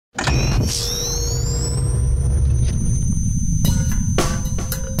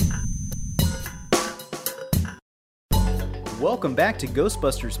Welcome back to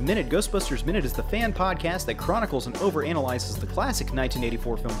Ghostbusters Minute. Ghostbusters Minute is the fan podcast that chronicles and overanalyzes the classic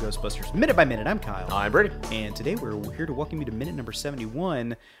 1984 film Ghostbusters minute by minute. I'm Kyle. I'm Brady. And today we're here to welcome you to minute number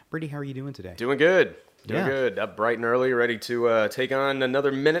 71. Brady, how are you doing today? Doing good. Doing good. Up bright and early, ready to take on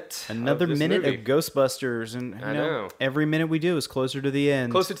another minute. Another minute of Ghostbusters. And I know. Every minute we do is closer to the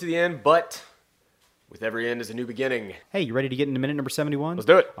end. Closer to the end, but with every end is a new beginning. Hey, you ready to get into minute number 71? Let's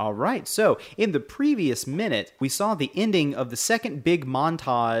do it. All right. So, in the previous minute, we saw the ending of the second big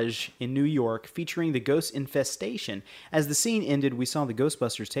montage in New York featuring the ghost infestation. As the scene ended, we saw the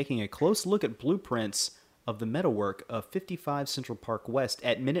Ghostbusters taking a close look at blueprints of the metalwork of 55 Central Park West.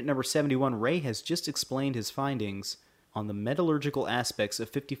 At minute number 71, Ray has just explained his findings on the metallurgical aspects of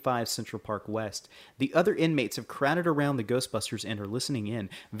 55 Central Park West. The other inmates have crowded around the Ghostbusters and are listening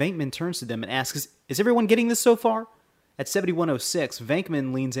in. Venkman turns to them and asks, is everyone getting this so far? At 7106,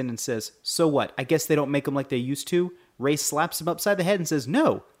 Venkman leans in and says, so what? I guess they don't make them like they used to? Ray slaps him upside the head and says,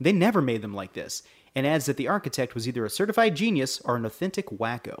 no, they never made them like this, and adds that the architect was either a certified genius or an authentic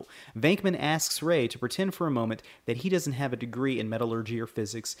wacko. Venkman asks Ray to pretend for a moment that he doesn't have a degree in metallurgy or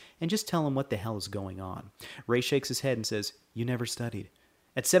physics and just tell him what the hell is going on. Ray shakes his head and says, you never studied.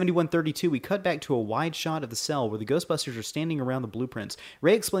 At 7132, we cut back to a wide shot of the cell where the Ghostbusters are standing around the blueprints.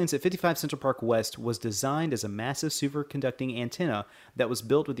 Ray explains that 55 Central Park West was designed as a massive superconducting antenna that was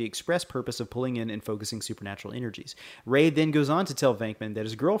built with the express purpose of pulling in and focusing supernatural energies. Ray then goes on to tell Venkman that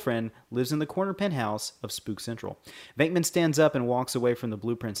his girlfriend lives in the corner penthouse of Spook Central. Venkman stands up and walks away from the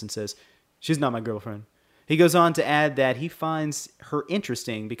blueprints and says, she's not my girlfriend. He goes on to add that he finds her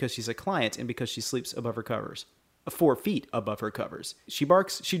interesting because she's a client and because she sleeps above her covers. 4 feet above her covers. She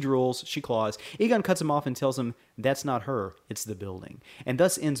barks, she drools, she claws. Egon cuts him off and tells him that's not her, it's the building. And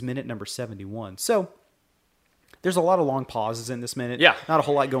thus ends minute number 71. So, there's a lot of long pauses in this minute. Yeah. Not a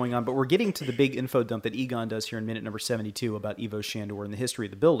whole lot going on, but we're getting to the big info dump that Egon does here in minute number 72 about Ivo Shandor and the history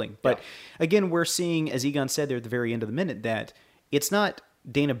of the building. But again, we're seeing, as Egon said there at the very end of the minute, that it's not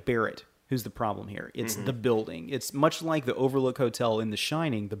Dana Barrett who's the problem here. It's the building. It's much like the Overlook Hotel in The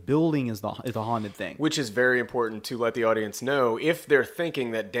Shining. The building is the haunted thing. Which is very important to let the audience know if they're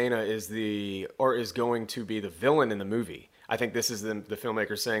thinking that Dana is is going to be the villain in the movie. I think this is the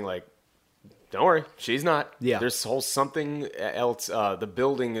filmmaker saying, like, don't worry, she's not. Yeah. There's whole something else. The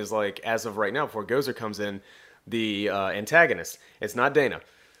building is, like, as of right now, before Gozer comes in, the antagonist. It's not Dana.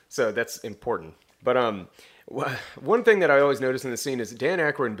 So that's important. But one thing that I always notice in the scene is Dan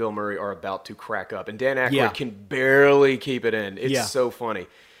Aykroyd and Bill Murray are about to crack up, and Dan Aykroyd can barely keep it in. It's so funny.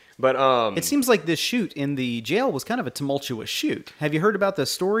 But it seems like this shoot in the jail was kind of a tumultuous shoot. Have you heard about the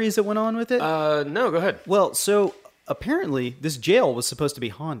stories that went on with it? No, go ahead. Well, so apparently this jail was supposed to be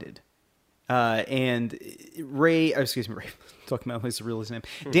haunted. And Ray, talking about his real name,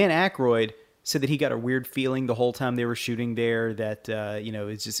 Dan Aykroyd said that he got a weird feeling the whole time they were shooting there, that,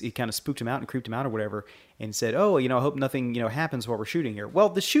 it kind of spooked him out and creeped him out or whatever, and said, I hope nothing, happens while we're shooting here. Well,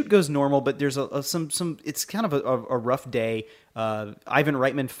 the shoot goes normal, but there's some it's kind of a rough day. Ivan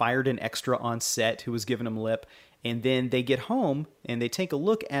Reitman fired an extra on set who was giving him lip, and then they get home and they take a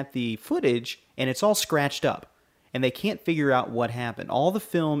look at the footage, and it's all scratched up. And they can't figure out what happened. All the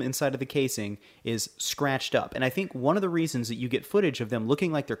film inside of the casing is scratched up. And I think one of the reasons that you get footage of them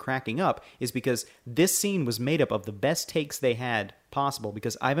looking like they're cracking up is because this scene was made up of the best takes they had possible,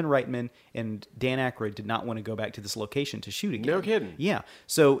 because Ivan Reitman and Dan Aykroyd did not want to go back to this location to shoot again. No kidding. Yeah.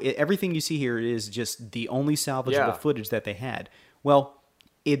 So everything you see here is just the only salvageable footage that they had. Well,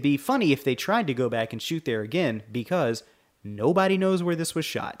 it'd be funny if they tried to go back and shoot there again, because nobody knows where this was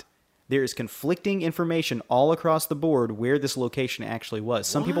shot. There is conflicting information all across the board where this location actually was.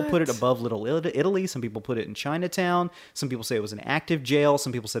 Some people put it above Little Italy. Some people put it in Chinatown. Some people say it was an active jail.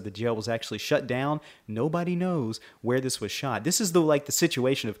 Some people said the jail was actually shut down. Nobody knows where this was shot. This is the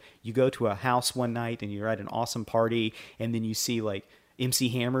situation of you go to a house one night and you're at an awesome party, and then you see like MC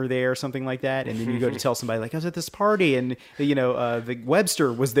Hammer there or something like that, and then you go to tell somebody like, I was at this party and the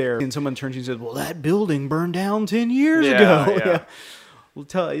Webster was there, and someone turns to you and says, well, that building burned down 10 years ago. Yeah. Well,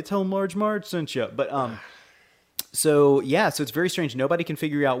 tell Marge sent you. But so it's very strange. Nobody can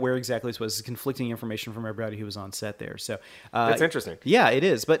figure out where exactly this was. It's conflicting information from everybody who was on set there. So that's interesting. Yeah, it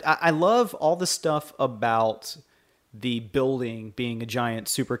is. But I love all the stuff about the building being a giant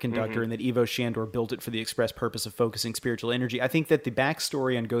superconductor, and that Ivo Shandor built it for the express purpose of focusing spiritual energy. I think that the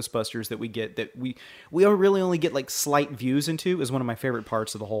backstory on Ghostbusters that we get, that we really only get like slight views into, is one of my favorite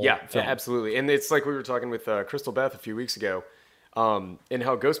parts of the whole film. Yeah, absolutely. And it's like we were talking with Crystal Beth a few weeks ago. And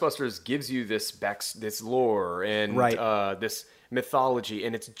how Ghostbusters gives you this lore and this mythology,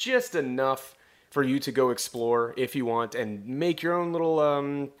 and it's just enough for you to go explore if you want and make your own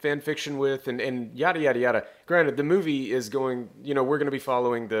little fan fiction with and yada, yada, yada. Granted, the movie is going, we're going to be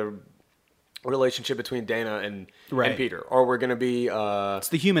following the relationship between Dana and Peter, or we're going to be... it's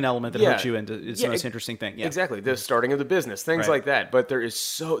the human element that hooks you into. It's the most interesting thing. Yeah. Exactly. The starting of the business, things like that. But there's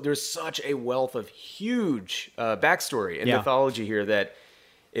such a wealth of huge backstory and mythology here that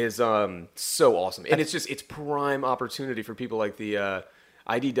is so awesome. And it's prime opportunity for people like the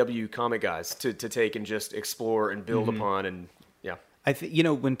IDW comic guys to take and just explore and build upon. And I think,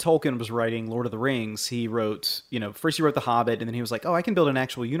 when Tolkien was writing Lord of the Rings, he wrote, first he wrote The Hobbit, and then he was like, I can build an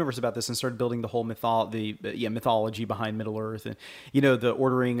actual universe about this, and started building the whole mythology behind Middle-earth, and, the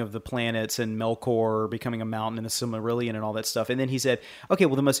ordering of the planets, and Melkor becoming a mountain, and the Silmarillion, and all that stuff. And then he said, okay,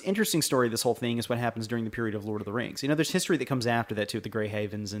 well, the most interesting story of this whole thing is what happens during the period of Lord of the Rings. There's history that comes after that, too, with the Grey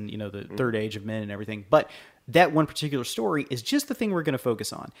Havens, and, the Third Age of Men and everything. But that one particular story is just the thing we're going to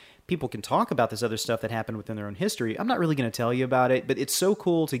focus on. People can talk about this other stuff that happened within their own history. I'm not really going to tell you about it, but it's so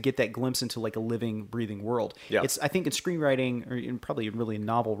cool to get that glimpse into like a living, breathing world. Yeah. I think in screenwriting, or probably really in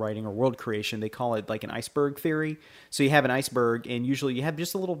novel writing or world creation, they call it like an iceberg theory. So you have an iceberg, and usually you have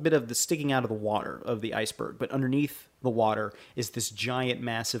just a little bit of the sticking out of the water of the iceberg, but underneath the water is this giant,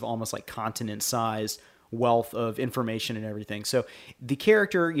 massive, almost like continent-sized wealth of information and everything. So the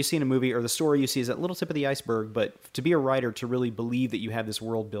character you see in a movie or the story you see is that little tip of the iceberg, but to be a writer, to really believe that you have this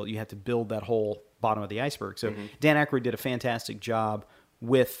world built, you have to build that whole bottom of the iceberg. So Dan Aykroyd did a fantastic job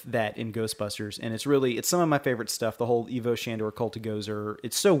with that in Ghostbusters, and it's some of my favorite stuff. The whole Ivo Shandor cult of Gozer,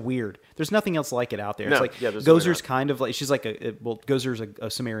 it's so weird. There's nothing else like it out there. It's like Gozer's kind of like, she's like Gozer's a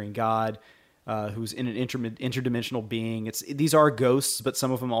Sumerian god, who's in an interdimensional being. These are ghosts, but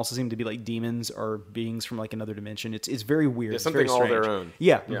some of them also seem to be like demons or beings from like another dimension. It's very weird. It's something very all their own.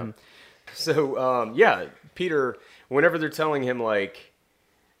 Yeah. Yeah. Mm-hmm. So Peter, whenever they're telling him like,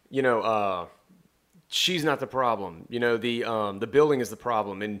 she's not the problem. The building is the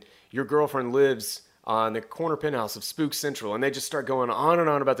problem, and your girlfriend lives on the corner penthouse of Spook Central, and they just start going on and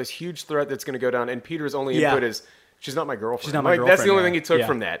on about this huge threat that's going to go down. And Peter's only input is, she's not my girlfriend. She's not my girlfriend. That's the only thing he took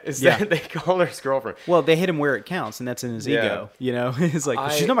from that, is that they call her his girlfriend. Well, they hit him where it counts, and that's in his ego. It's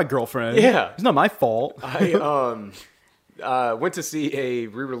like, she's not my girlfriend. Yeah. It's not my fault. I went to see a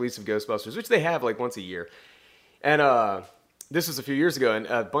re-release of Ghostbusters, which they have like once a year. And this was a few years ago, and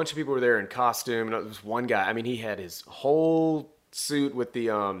a bunch of people were there in costume, and there was one guy. I mean, he had his whole suit with the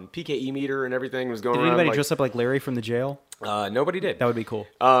PKE meter and everything was going around. Did anybody dress up like Larry from the jail? Nobody did. That would be cool.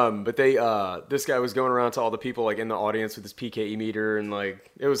 But this guy was going around to all the people like in the audience with his PKE meter, and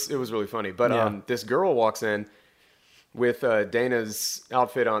like it was really funny. But this girl walks in with Dana's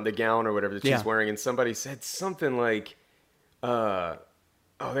outfit on, the gown or whatever that she's wearing, and somebody said something like, that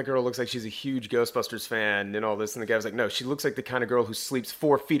girl looks like she's a huge Ghostbusters fan and all this. And the guy was like, no, she looks like the kind of girl who sleeps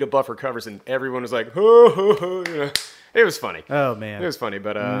 4 feet above her covers. And everyone was like, ho, ho, ho. It was funny. Oh, man. It was funny,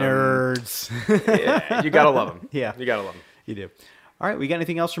 but... nerds. Yeah, you gotta love them. Yeah. You gotta love them. You do. All right, we got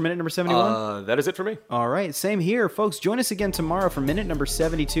anything else for minute number 71? That is it for me. All right, same here. Folks, join us again tomorrow for minute number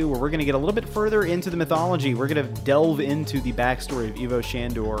 72, where we're going to get a little bit further into the mythology. We're going to delve into the backstory of Ivo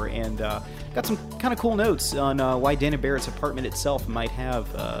Shandor, and got some kind of cool notes on why Dana Barrett's apartment itself might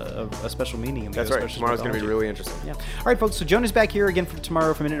have a special meaning. That's right. Tomorrow's going to be really interesting. Yeah. All right, folks, so join us back here again for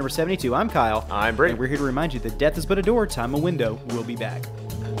tomorrow for minute number 72. I'm Kyle. I'm Brady. And we're here to remind you that death is but a door, time a window. We'll be back.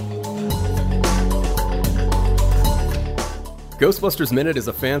 Ghostbusters Minute is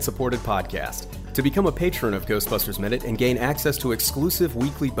a fan-supported podcast. To become a patron of Ghostbusters Minute and gain access to exclusive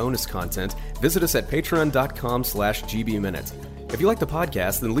weekly bonus content, visit us at patreon.com/gbminute. If you like the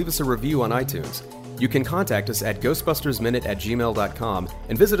podcast, then leave us a review on iTunes. You can contact us at ghostbustersminute@gmail.com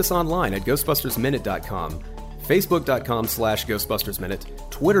and visit us online at ghostbustersminute.com, facebook.com/ghostbustersminute,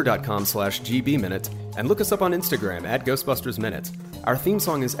 twitter.com/gbminute, and look us up on Instagram at Ghostbusters Minute. Our theme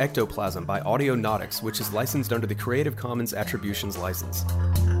song is Ectoplasm by Audionautics, which is licensed under the Creative Commons Attributions license.